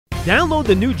Download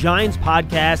the new Giants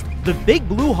podcast, The Big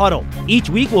Blue Huddle.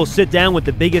 Each week we'll sit down with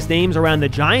the biggest names around the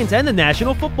Giants and the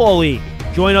National Football League.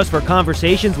 Join us for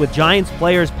conversations with Giants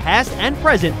players past and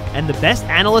present and the best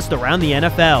analysts around the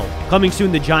NFL. Coming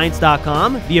soon to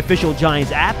Giants.com, the official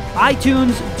Giants app,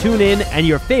 iTunes, TuneIn, and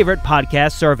your favorite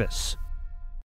podcast service.